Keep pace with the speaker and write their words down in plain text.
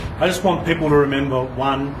I just want people to remember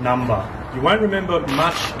one number. You won't remember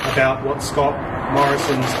much about what Scott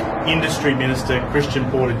Morrison's Industry Minister, Christian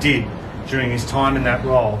Porter, did during his time in that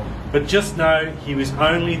role, but just know he was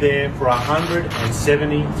only there for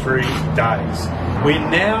 173 days. We're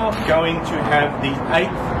now going to have the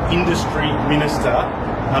 8th Industry Minister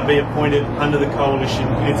be appointed under the Coalition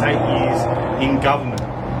in its 8 years in government.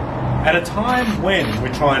 At a time when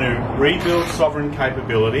we're trying to rebuild sovereign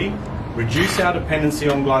capability, reduce our dependency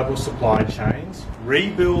on global supply chains,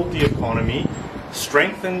 rebuild the economy,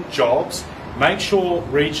 strengthen jobs, make sure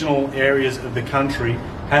regional areas of the country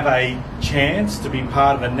have a chance to be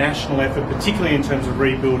part of a national effort, particularly in terms of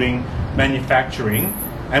rebuilding manufacturing,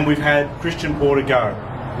 and we've had Christian Porter go.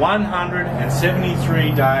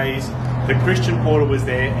 173 days that Christian Porter was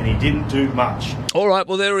there and he didn't do much. All right,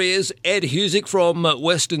 well, there he is, Ed Husic from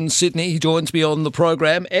Western Sydney. He joins me on the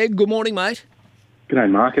program. Ed, good morning, mate. G'day,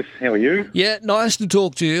 Marcus. How are you? Yeah, nice to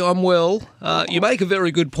talk to you. I'm well. You make a very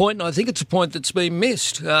good point, and I think it's a point that's been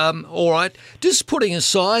missed. All right, just putting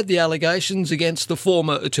aside the allegations against the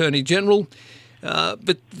former Attorney-General,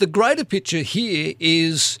 but the greater picture here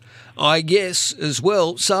is, I guess, as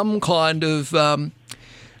well, some kind of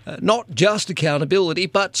not just accountability,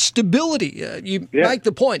 but stability. You make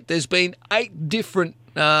the point. There's been 8 different,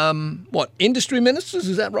 industry ministers,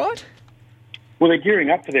 is that right? Well, they're gearing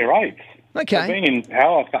up for their 8th. Okay. They've been in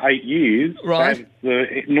power for 8 years. Right.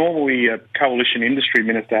 Normally, a coalition industry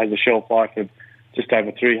minister has a shelf life of just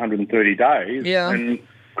over 330 days. Yeah. And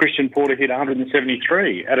Christian Porter hit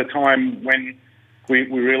 173 at a time when we're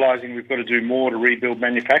realising we've got to do more to rebuild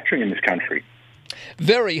manufacturing in this country.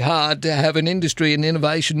 Very hard to have an industry and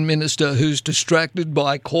innovation minister who's distracted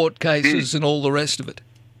by court cases and all the rest of it.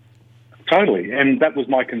 Totally. And that was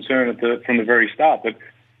my concern from the very start, that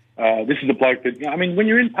this is a bloke that, when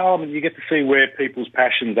you're in Parliament, you get to see where people's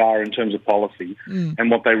passions are in terms of policy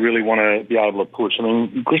and what they really want to be able to push.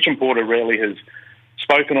 Christian Porter rarely has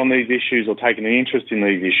spoken on these issues or taken an interest in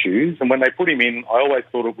these issues. And when they put him in, I always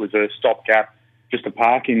thought it was a stopgap just to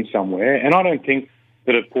park him somewhere. And I don't think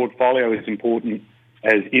that a portfolio is important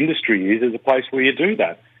as industry is as a place where you do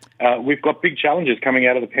that. We've got big challenges coming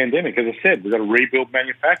out of the pandemic. As I said, we've got to rebuild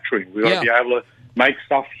manufacturing. We've got to be able to make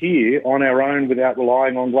stuff here on our own without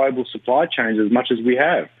relying on global supply chains as much as we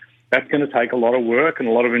have. That's going to take a lot of work and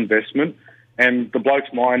a lot of investment. And the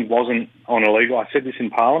bloke's mind wasn't on illegal. I said this in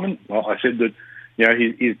Parliament. I said that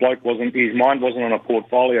his mind wasn't on a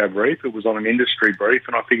portfolio brief. It was on an industry brief,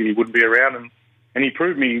 and I figured he wouldn't be around. And he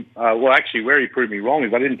proved me, where he proved me wrong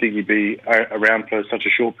is I didn't think he'd be around for such a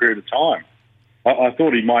short period of time. I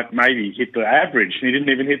thought he might maybe hit the average, and he didn't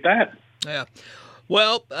even hit that. Yeah.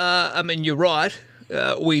 Well, you're right.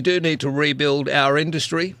 We do need to rebuild our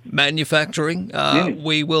industry, manufacturing.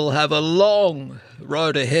 We will have a long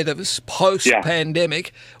road ahead of us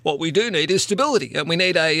post-pandemic. What we do need is stability, and we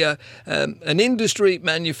need an industry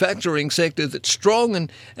manufacturing sector that's strong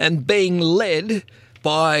and being led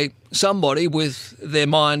by somebody with their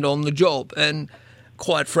mind on the job. And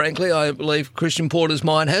quite frankly, I believe Christian Porter's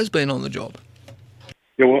mind has been on the job.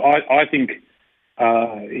 Yeah, well, I think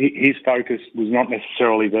his focus was not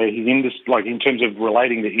necessarily there. In terms of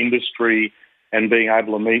relating to industry and being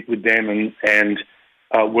able to meet with them and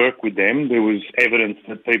work with them, there was evidence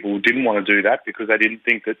that people didn't want to do that because they didn't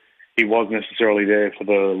think that he was necessarily there for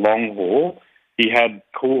the long haul. He had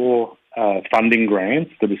core funding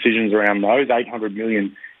grants, the decisions around those, $800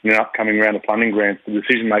 million in an upcoming round of funding grants. The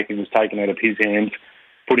decision-making was taken out of his hands,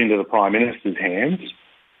 put into the Prime Minister's hands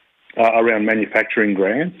around manufacturing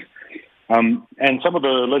grants. And some of the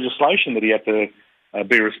legislation that he had to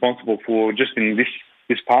be responsible for just in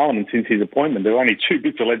this Parliament since his appointment, there were only 2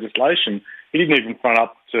 bits of legislation. He didn't even front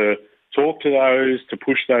up to talk to those, to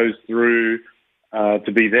push those through,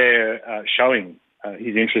 to be there showing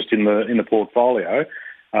his interest in the portfolio.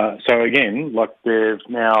 So again,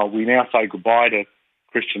 we now say goodbye to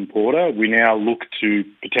Christian Porter. We now look to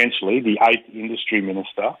potentially the 8th industry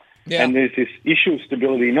minister. Yeah. And there's this issue of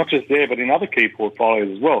stability, not just there, but in other key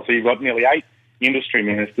portfolios as well. So you've got nearly 8 industry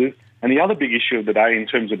ministers. And the other big issue of the day in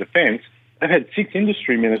terms of defence, they've had 6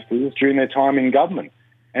 industry ministers during their time in government.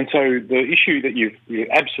 And so the issue that you've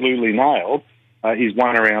absolutely nailed is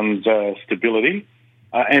one around stability.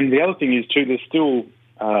 And the other thing is, too, there's still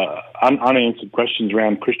unanswered questions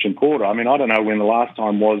around Christian Porter. I don't know when the last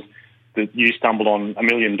time was that you stumbled on $1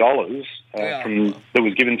 million that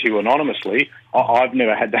was given to you anonymously. I've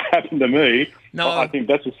never had that happen to me. No. I think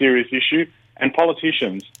that's a serious issue. And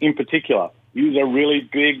politicians, in particular, it is a really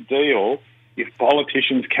big deal if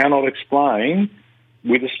politicians cannot explain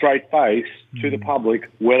with a straight face to the public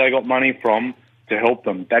where they got money from to help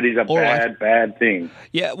them. That is a bad thing.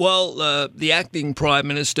 Yeah, well, the acting Prime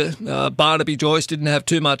Minister, Barnaby Joyce, didn't have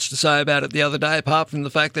too much to say about it the other day, apart from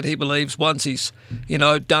the fact that he believes once he's,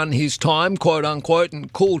 done his time, quote unquote,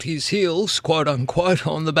 and cooled his heels, quote unquote,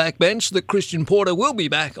 on the backbench, that Christian Porter will be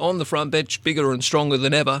back on the front bench, bigger and stronger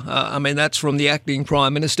than ever. That's from the acting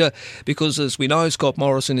Prime Minister, because as we know, Scott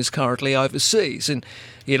Morrison is currently overseas, and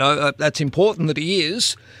that's important that he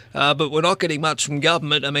is. But we're not getting much from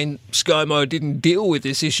government. ScoMo didn't deal with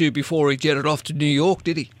this issue before he jetted off to New York,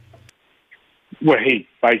 did he? Well, he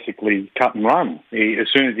basically cut and run. As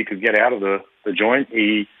soon as he could get out of the joint,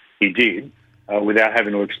 he did, without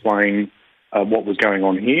having to explain what was going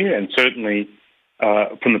on here. And certainly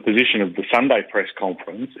from the position of the Sunday press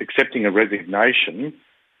conference, accepting a resignation,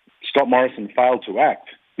 Scott Morrison failed to act.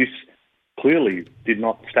 This clearly did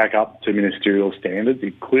not stack up to ministerial standards.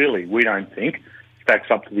 It clearly, we don't think, stacks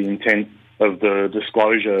up to the intent of the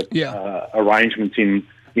disclosure arrangements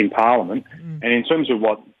in Parliament. And in terms of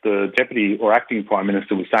what the Deputy or Acting Prime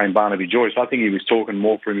Minister was saying, Barnaby Joyce, I think he was talking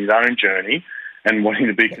more from his own journey and wanting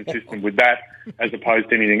to be consistent with that as opposed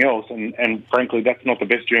to anything else. And frankly, that's not the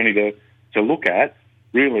best journey to look at.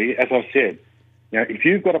 Really, as I said, if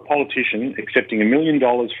you've got a politician accepting $1 million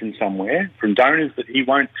from somewhere, from donors that he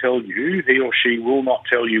won't tell you, he or she will not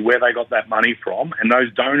tell you where they got that money from, and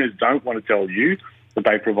those donors don't want to tell you that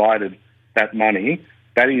they provided that money,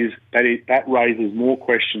 that raises more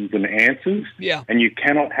questions than answers. Yeah. And you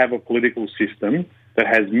cannot have a political system that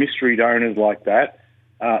has mystery donors like that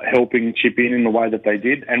helping chip in the way that they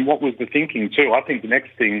did. And what was the thinking too? I think the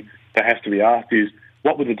next thing that has to be asked is,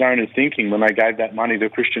 what were the donors thinking when they gave that money to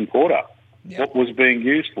Christian Porter? Yep. What was being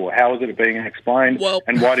used for? How was it being explained?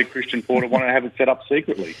 And why did Christian Porter want to have it set up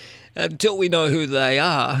secretly? Until we know who they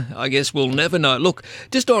are, I guess we'll never know. Look,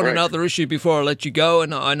 just on another issue before I let you go,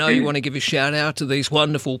 and I know you want to give a shout out to these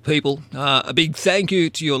wonderful people. A big thank you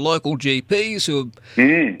to your local GPs who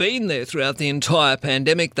have been there throughout the entire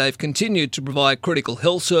pandemic. They've continued to provide critical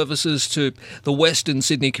health services to the Western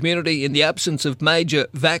Sydney community. In the absence of major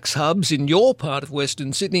vax hubs in your part of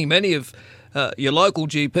Western Sydney, many of your local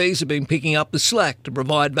GPs have been picking up the slack to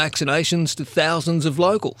provide vaccinations to thousands of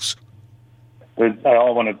locals. I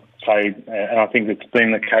want to say, and I think it's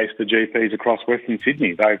been the case for GPs across Western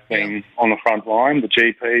Sydney. They've been on the front line, the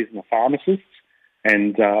GPs and the pharmacists,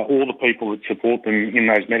 and all the people that support them in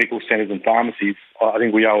those medical centres and pharmacies. I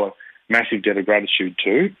think we owe a massive debt of gratitude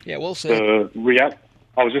to. Yeah, well said.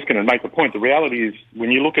 I was just going to make the point. The reality is,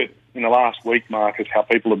 when you look at, in the last week, Marcus, how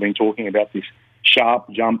people have been talking about this sharp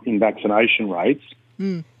jump in vaccination rates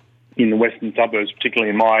in the western suburbs, particularly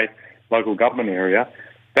in my local government area,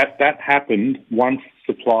 that happened once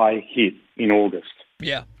supply hit in August.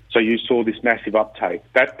 Yeah. So you saw this massive uptake.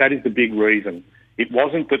 That is the big reason. It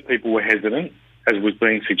wasn't that people were hesitant, as was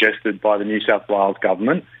being suggested by the New South Wales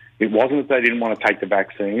government. It wasn't that they didn't want to take the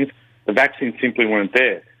vaccines. The vaccines simply weren't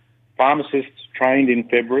there. Pharmacists trained in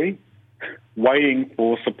February, waiting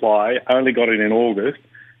for supply, only got it in August.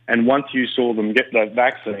 And once you saw them get that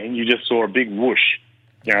vaccine, you just saw a big whoosh,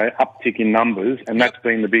 uptick in numbers, and that's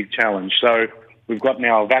been the big challenge. So we've got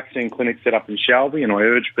now a vaccine clinic set up in Shelby, and I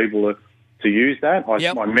urge people to use that.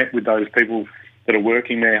 I met with those people that are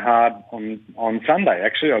working there hard on Sunday,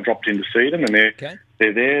 actually. I dropped in to see them, and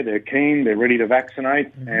they're there, they're keen, they're ready to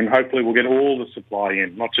vaccinate, and hopefully we'll get all the supply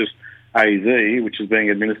in, not just AZ, which is being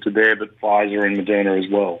administered there, but Pfizer and Moderna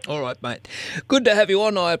as well. All right, mate. Good to have you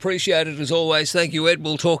on. I appreciate it as always. Thank you, Ed.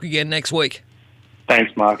 We'll talk again next week.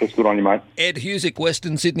 Thanks, Marcus. Good on you, mate. Ed Husic,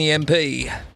 Western Sydney MP.